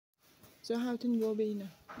So how things go be now?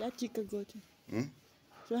 That chicken go to.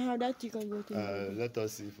 So how that chicken go to? Let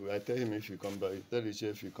us see. I tell him if you come back. Tell the chef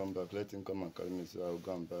if you come back. Let him come and call me. So I'll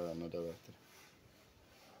go and buy another battery.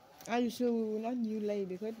 Are you sure we will not you late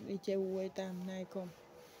because the chef will wait time now come?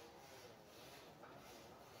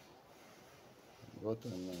 What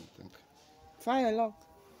time now, I think? 5 o'clock.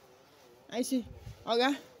 I see.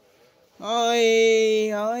 Okay.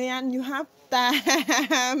 Oi, and you have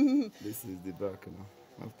time. This is the back now.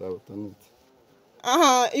 After I turn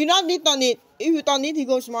it. You don't need to turn it. If you turn it, he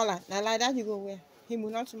goes smaller. Now like that, you go where? Him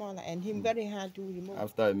will not smaller and him very hard to remove.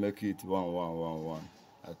 After I make it 1, 1, 1, 1,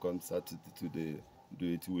 I come start to do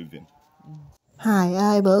it weaving. Trời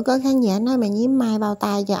ơi, bữa có khán giả nói mày nhím may bao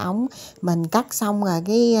tay cho ổng. Mình cắt xong rồi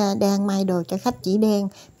cái đang may đồ cho khách chỉ đen.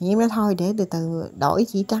 Mày nhím nói thôi để từ từ đổi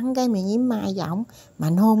chỉ trắng cái mày nhím may cho ổng.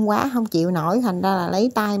 Mạnh hôn quá không chịu nổi, thành ra là lấy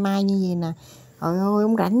tay may như vậy nè. Trời ơi,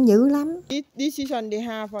 ông rảnh dữ lắm. This is on the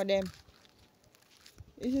half for them.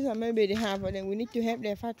 This is maybe the half for them. We need to have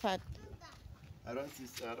their fat. Around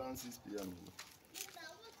 6 p.m.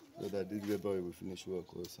 So that this boy will finish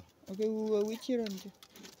work also. Okay, we will with children too.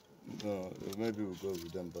 No, maybe we'll go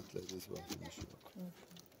with them, but like this one finish work. Okay.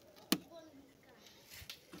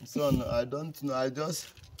 Son, I don't know. I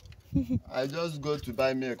just go to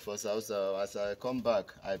buy milk for Sausa. As I come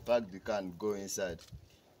back, I pack the can, go inside.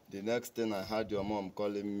 The next thing I heard your mom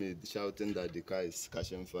calling me, shouting that the car is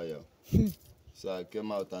catching fire. So I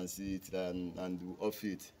came out and see it and off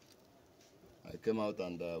it. I came out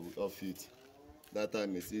and we off it. That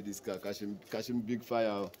time I see this car catching big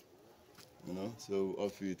fire, you know, so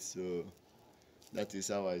off it. So that is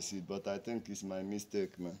how I see it. But I think it's my mistake,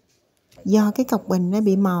 man. Do cái cọc bình nó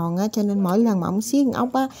bị mòn á, cho nên mỗi lần mà ổng xiết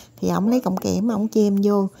ốc á thì ổng lấy cọng kẽm ổng chêm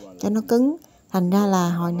vô cho nó cứng. Thành ra là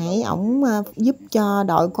hồi nãy ổng giúp cho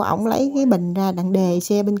đội của ổng lấy cái bình ra đặng đề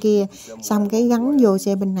xe bên kia, xong cái gắn vô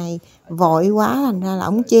xe bên này, vội quá thành ra là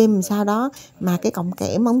ổng chêm sau đó mà cái cọng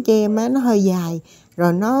kẽm ổng chêm á nó hơi dài,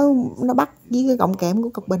 rồi nó bắt với cái cọng kẽm của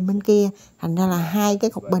cọc bình bên kia, thành ra là hai cái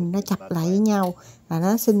cọc bình nó chập lại với nhau là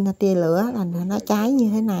nó sinh ra tia lửa, thành ra nó cháy như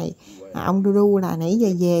thế này. Ông Du là nãy giờ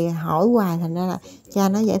về hỏi hoài, thành ra là cha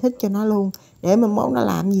nó giải thích cho nó luôn, để mà mốt nó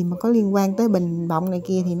làm gì mà có liên quan tới bình bọng này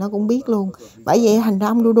kia thì nó cũng biết luôn. Bởi vậy thành ra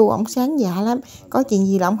ông Du ổng sáng dạ lắm, có chuyện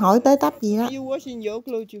gì là ông hỏi tới tấp gì đó. You washing your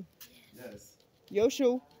clothes too? Yes. Your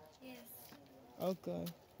shoe? Yes. Okay.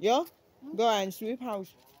 Yo, go and sweep house,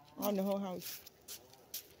 on the whole house.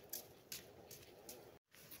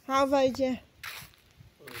 How vậy chứ?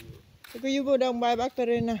 Okay, you go down by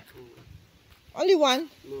battery now. Only one?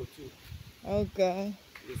 No, 2. Okay.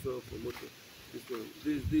 This one for motor. This one.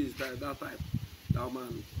 This that type. That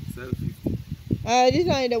man sell 50. This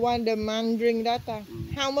one is the one the man drink that time.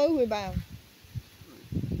 How much we buy?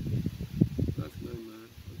 That's my man.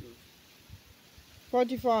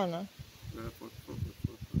 44, no? Yeah, 44.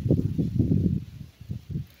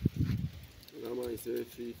 That man sell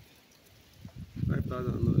 50.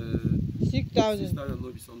 5,000. 6,000. 6,000 no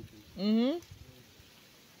be something. Mm-hmm.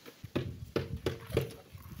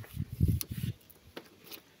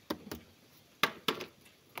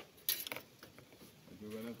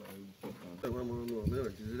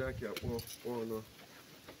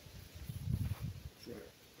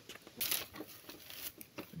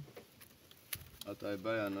 After I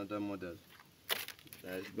buy another model.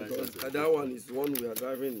 That one is one we are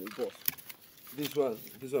driving in bus. This one,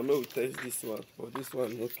 maybe we test this one. But this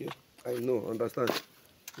one, okay. I know, understand.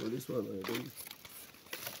 So this one, I don't.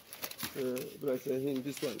 But I say him,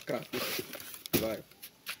 this one, car. Right.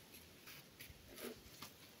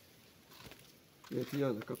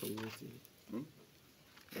 Yeah, the cut on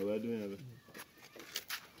We're doing it.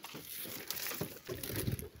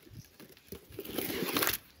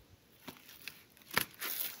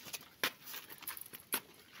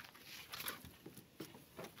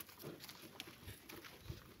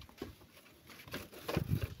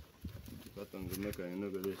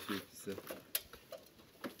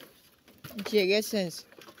 She get sense.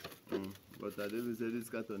 But I didn't say this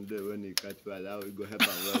cat on there when he catch fire, how it go help and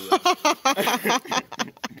well.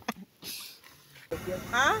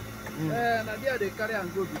 Huh? Now there they carry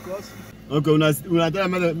and go because. Okay, when I tell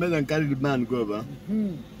them carry the man go, huh?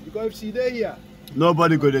 Because if she there here.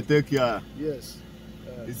 Nobody go to take care. Yes.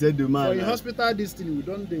 He said the man. For the hospital, this thing we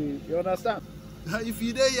don't. You understand? If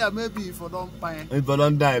you there here, maybe if you don't pay. If you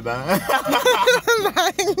don't die, man.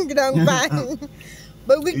 Don't bang.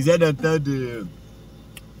 But we. He said that tell the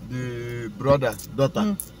brother,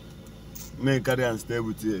 daughter, may carry and stay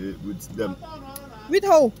with them. With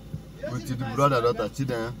who? With the brother, daughter,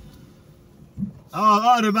 children.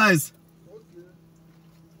 Oh, revise.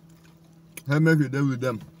 Hey, make it there with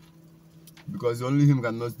them. because only him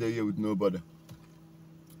cannot stay here with nobody.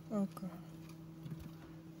 Okay.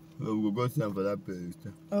 So we will go stand for that place.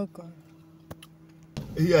 Okay.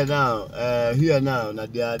 Here now, now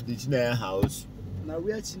they are the house. Now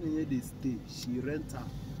where Chineye they stay, she rent her.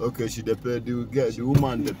 Okay, she they pay, they will get the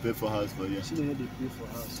woman they pay for house for you. Chineye they pay for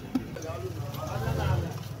house.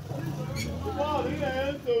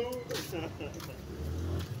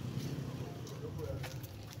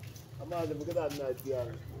 Come on, look at that nice guy.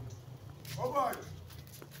 Oh boy.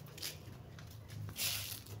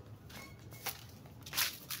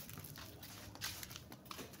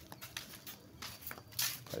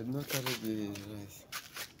 I did not carry the rice.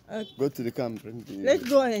 Okay. Go to the camp, bring the... Let's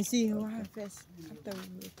go and see what first. After we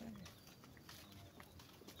look at it.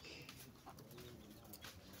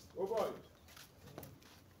 Oh boy.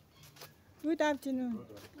 Good afternoon.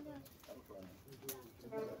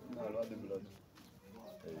 No, not the blood.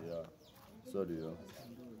 Hey, yeah. Sorry, yo.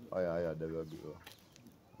 Oh, yeah, there will be.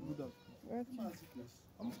 Okay.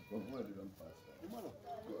 I'm where they don't pass.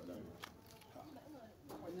 Go down.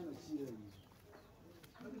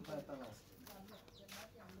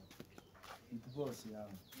 It was, yeah.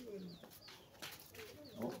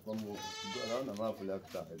 Oh, come on. Go around the map like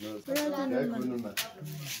that.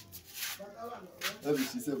 Maybe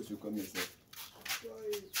she said we should come here, sir.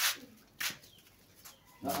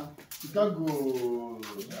 Chicago.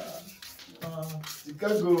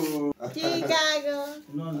 Chicago. Chicago.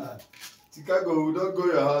 No. Chicago, we don't go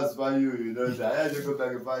your house by you know that. I just go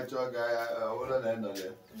back and find your guy. What on end on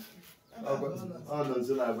there? Oh, no,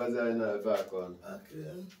 so I was back on.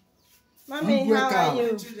 Okay. Mommy, how are you?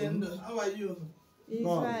 How are you? He's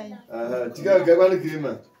fine. Chicago, get one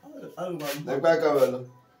creamer. Like back over.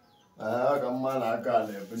 I come man, I can't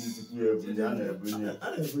have any to play. I never knew.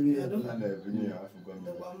 I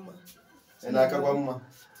forgot. And I come,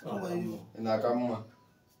 How are you? and I come.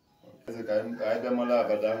 I don't know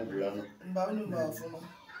about that.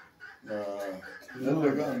 Then we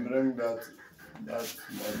go and bring that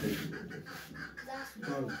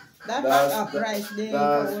That part of rice there.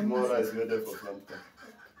 that's more rice made for plantain.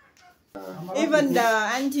 Even the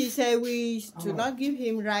auntie say we should not give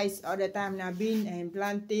him rice all the time. Now bean and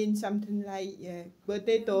plantain, something like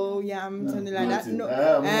potato, yam, something like that. No,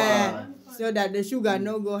 so that the sugar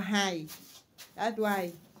no go high. That's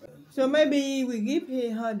why. So maybe we give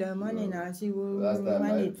her the money now. She will Last time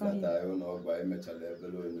manage for I him. don't know by much a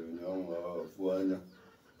level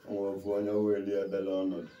on your way there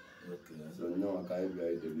below. So no, I can't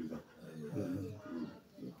deliver.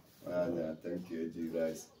 And 10 kg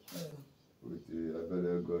rice. With the I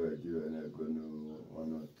better go ahead you and I go no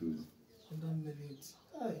 1 or 2.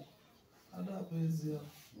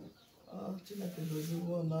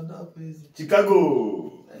 Chicago.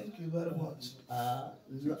 Thank you very much.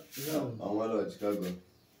 I'm well Chicago.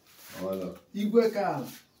 I'm well. Igwe Kam.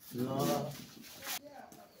 No.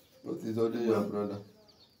 What is all your brother?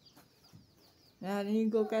 Now then you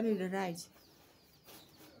go carry the rice.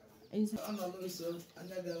 It's-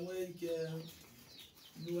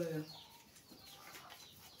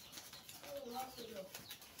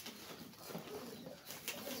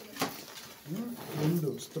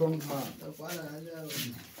 Window, strong man.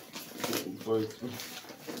 Boy.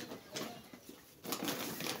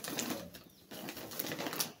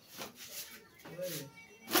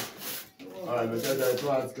 I'm going to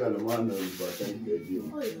try to call him one of them, but 10 kg.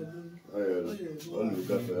 Oh, yeah. Only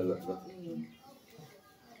got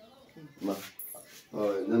Ma.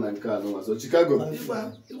 Oh, then I can't. So Chicago. If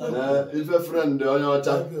a friend on your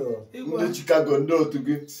chat, in Chicago, no to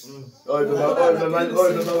get. Oh, the man,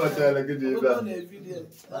 what I like it. You go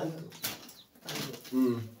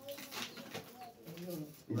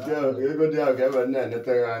there, get one there,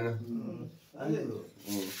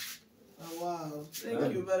 Wow,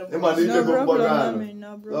 thank you very much. No problem, mommy,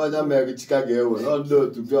 no problem. Oh, that make Chicago. Not do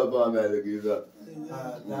to go up on America.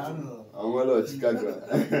 I'm well Chicago.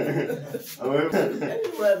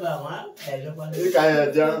 You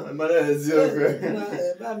can't jump. Man, is I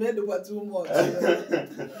made what too much.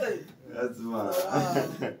 that's man.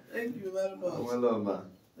 Thank you very much. I'm well, man.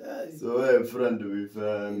 So, a friend with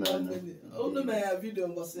Oh, no, my video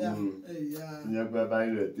was yeah. yeah, by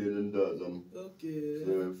the tail does. Okay.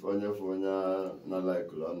 So, for your not like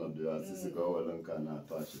London, the assistant go well and can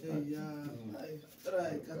attach it. Yeah,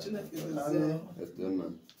 try catching it is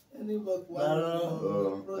man. anybody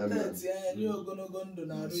protect and you're gonna go to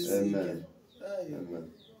Amen. Amen.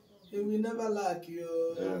 He will never lack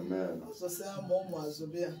you. Amen. Also, say, Mom was a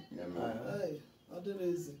beer. Amen. Other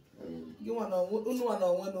reason. You want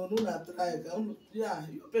to try. Yeah,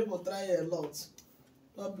 you people try a lot.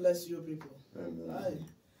 God bless you people. Amen. Aye.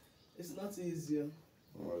 It's not easy.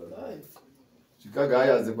 Aye. Chicago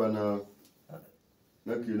has the one.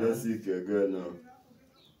 Make you not sick again now.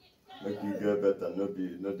 Make you get better, not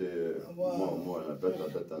the more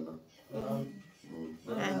better now.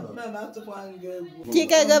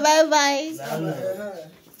 Chicago bye bye.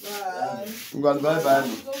 Bye bye.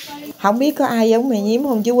 Không biết có ai giống mẹ Nhiễm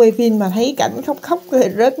không chứ quay phim mà thấy cảnh khóc khóc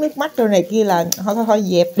rớt nước mắt rồi này kia là thôi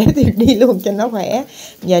dẹp để đi luôn cho nó khỏe.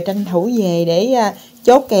 Giờ tranh thủ về để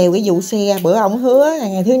chốt kèo cái vụ xe bữa ổng hứa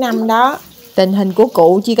ngày thứ 5 đó. Tình hình của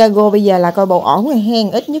cụ Chicago bây giờ là coi bộ ổn rồi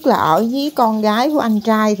hen, ít nhất là ở với con gái của anh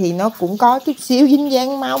trai thì nó cũng có chút xíu dính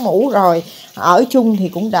dáng máu mủ rồi, ở chung thì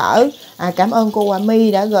cũng đỡ. Cảm ơn cô Hòa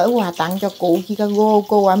My đã gửi quà tặng cho cụ Chicago.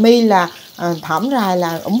 Cô Hòa My là thẩm ra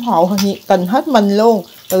là ủng hộ nhiệt tình hết mình luôn,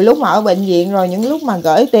 từ lúc mà ở bệnh viện rồi những lúc mà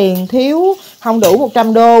gửi tiền thiếu không đủ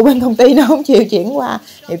 100 đô bên công ty nó không chịu chuyển qua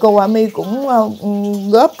thì cô Hòa My cũng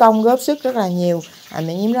góp công góp sức rất là nhiều.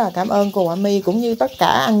 Mẹ Nhiễm rất là cảm ơn cô Hòa My cũng như tất cả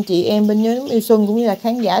anh chị em bên nhóm Yêu Xuân cũng như là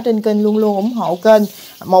khán giả trên kênh luôn luôn ủng hộ kênh.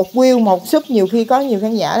 Một view một sub, nhiều khi có nhiều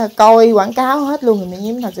khán giả là coi quảng cáo hết luôn, thì mẹ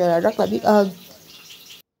Nhiễm thật sự là rất là biết ơn.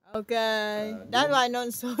 Okay, that's why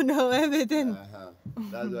non so know everything.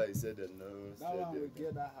 That's why he said that no. That one we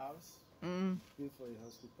get that house. Pay for a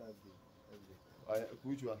hospital bill.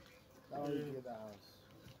 Which one? That one we get that house.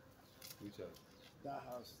 Which one? That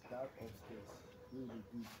house, that upstairs.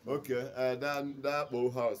 Okay, that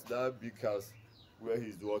old house, that big house where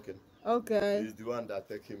he's working. Okay. He's the one that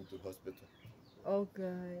take him to hospital.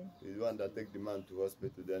 Okay. He's the one that take the man to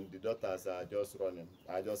hospital. Then the daughters are just running.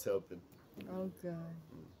 I just helping. Okay.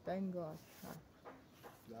 Thank God.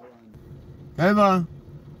 Hey man.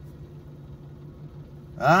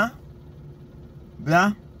 Huh?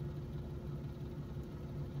 Bia?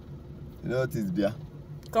 You know what is Bia?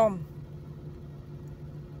 Come.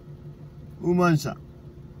 Woman sha.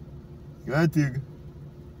 You want to?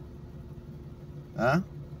 Huh?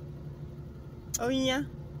 Oh yeah.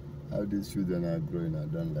 How these children are growing, I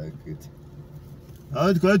don't like it.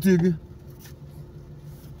 How to go to?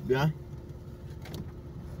 Bia?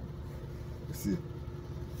 See.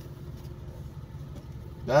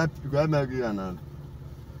 That got Maggie and all.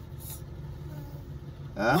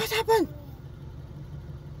 Huh? What happened?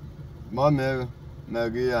 Mom,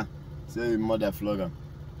 Maggie, say your mother flog him.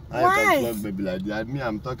 I Why? can flog baby like that. Me,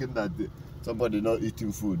 I'm talking that somebody not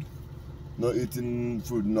eating food. Not eating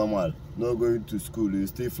food normal. Not going to school. You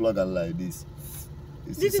still flog her like this.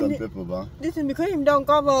 You see some people, huh? This is because him don't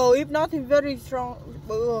cover. If not, he's very strong.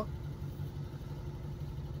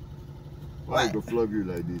 Why go flog you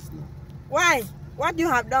like this now? Why? What you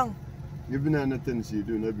have done? Even anything she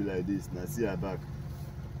do, not be like this. Now see her back.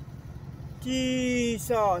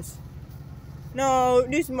 Jesus. No,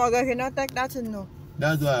 this mother cannot take that, no.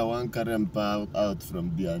 That's why I want Karen out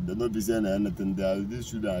from there. They not be saying anything there. This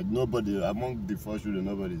children, nobody among the 4 children,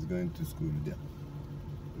 nobody is going to school there.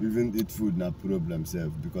 Even eat food na problem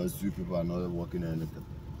self because you people are not working anything.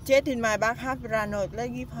 Jet in my back have granite.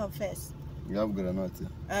 Let's give her face. You have granite here?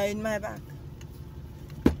 In my back.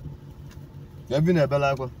 You have been a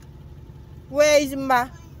bella aqua? Where is Mba?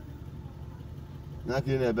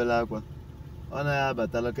 Naki in a bella aqua. On a have a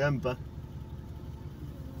talacampa.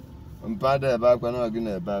 I'm part of a back one again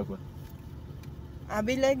a back one. I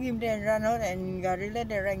be like him then run out and got let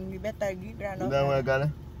the ring. You better give granite. Then we got it.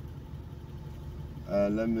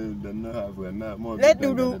 Let me don't know how we're not more. Let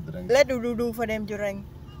do for them to ring.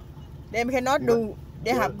 Them cannot do.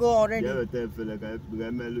 They have go already. Yeah, but I feel like I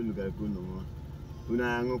melon got good no more.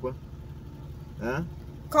 Una huh?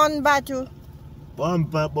 Con batu. One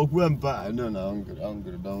part, but one part. I don't know.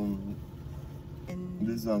 Hungry down.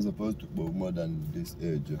 This one's supposed to be more than this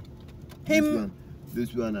age.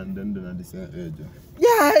 This one and then the same age.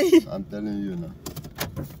 Yeah. I'm telling you now.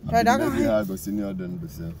 Right, maybe I go senior than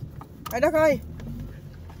myself. I don't know.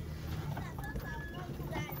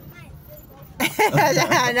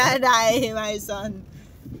 Die, my son.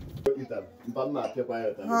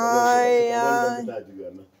 Hi.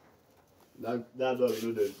 That dog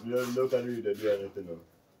no carry you to do anything.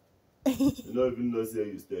 You don't even know say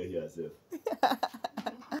you stay here, self.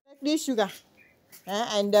 Take this sugar.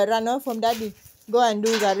 And the runner from daddy. Go and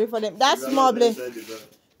do garri for them. That's small play.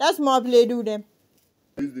 That's small play, do them.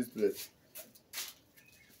 Use this plate.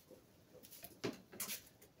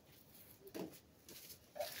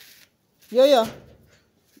 Yo.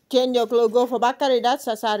 Change your clothes. Go for bakari. That's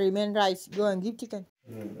sasari, main rice. Go and give chicken.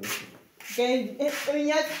 Okay.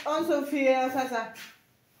 Yet also fear sasa.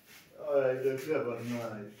 Alright, the fear but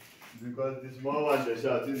nice. Because the small one the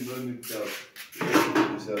shot is don't need to shout.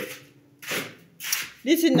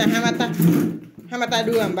 This is na hamata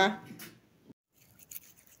do amba.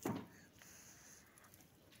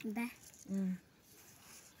 Ba.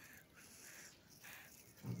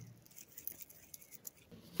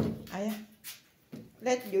 Aya,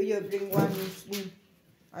 let you bring one spoon.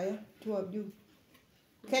 Aya, two of you.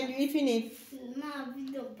 Can you eat finish?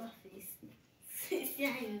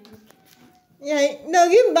 Yeah, no,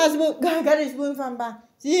 give him a spoon. Go and carry the spoon from back.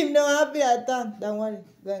 See him no happy at time. Don't worry.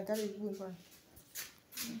 Go and carry the spoon from.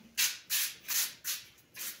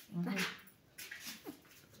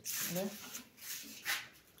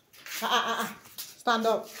 Stand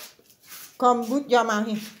up. Come, put your mouth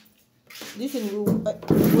here. This is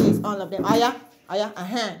with all of them. Aya,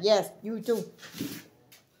 yes, you too.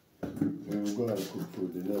 We're gonna cook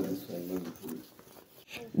food, you know, this one, not the food.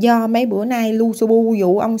 Do mấy bữa nay Lu Su Bu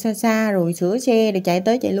dụ ông xa xa rồi sửa xe rồi chạy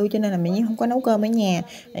tới chạy lui cho nên là mẹ Nhiếm không có nấu cơm ở nhà.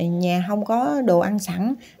 Nhà không có đồ ăn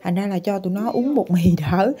sẵn, thành ra là cho tụi nó uống bột mì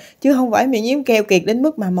đỡ. Chứ không phải mẹ Nhiếm keo kiệt đến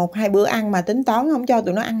mức mà 1-2 bữa ăn mà tính toán không cho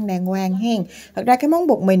tụi nó ăn đàng hoàng hen. Thật ra cái món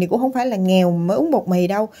bột mì này cũng không phải là nghèo mới uống bột mì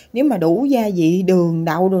đâu. Nếu mà đủ gia vị, đường,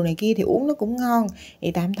 đậu đồ này kia thì uống nó cũng ngon.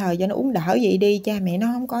 Thì tạm thời cho nó uống đỡ vậy đi, cha mẹ nó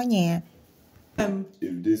không có nhà.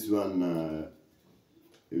 If this one,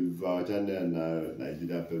 if our channel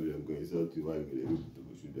Nigeria people are going so to why we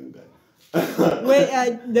shouldn't guy. Wait,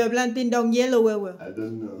 the plantain don't yellow well. I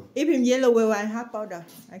don't know. If him yellow well, I have powder.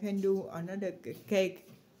 I can do another cake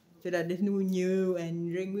so that there's no new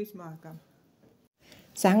and drink with more come.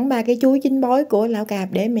 Sẵn 3 cái chuối chín bói của lão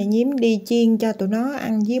Cạp để mẹ Nhiếm đi chiên cho tụi nó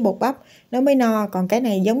ăn với bột bắp, nó mới no. Còn cái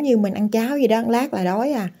này giống như mình ăn cháo vậy đó, ăn lát là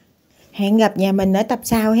đói à. Hẹn gặp nhà mình ở tập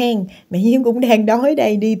sau hen. Mẹ Nhiếm cũng đang đói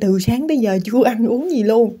đây, đi từ sáng tới giờ chưa ăn uống gì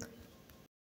luôn.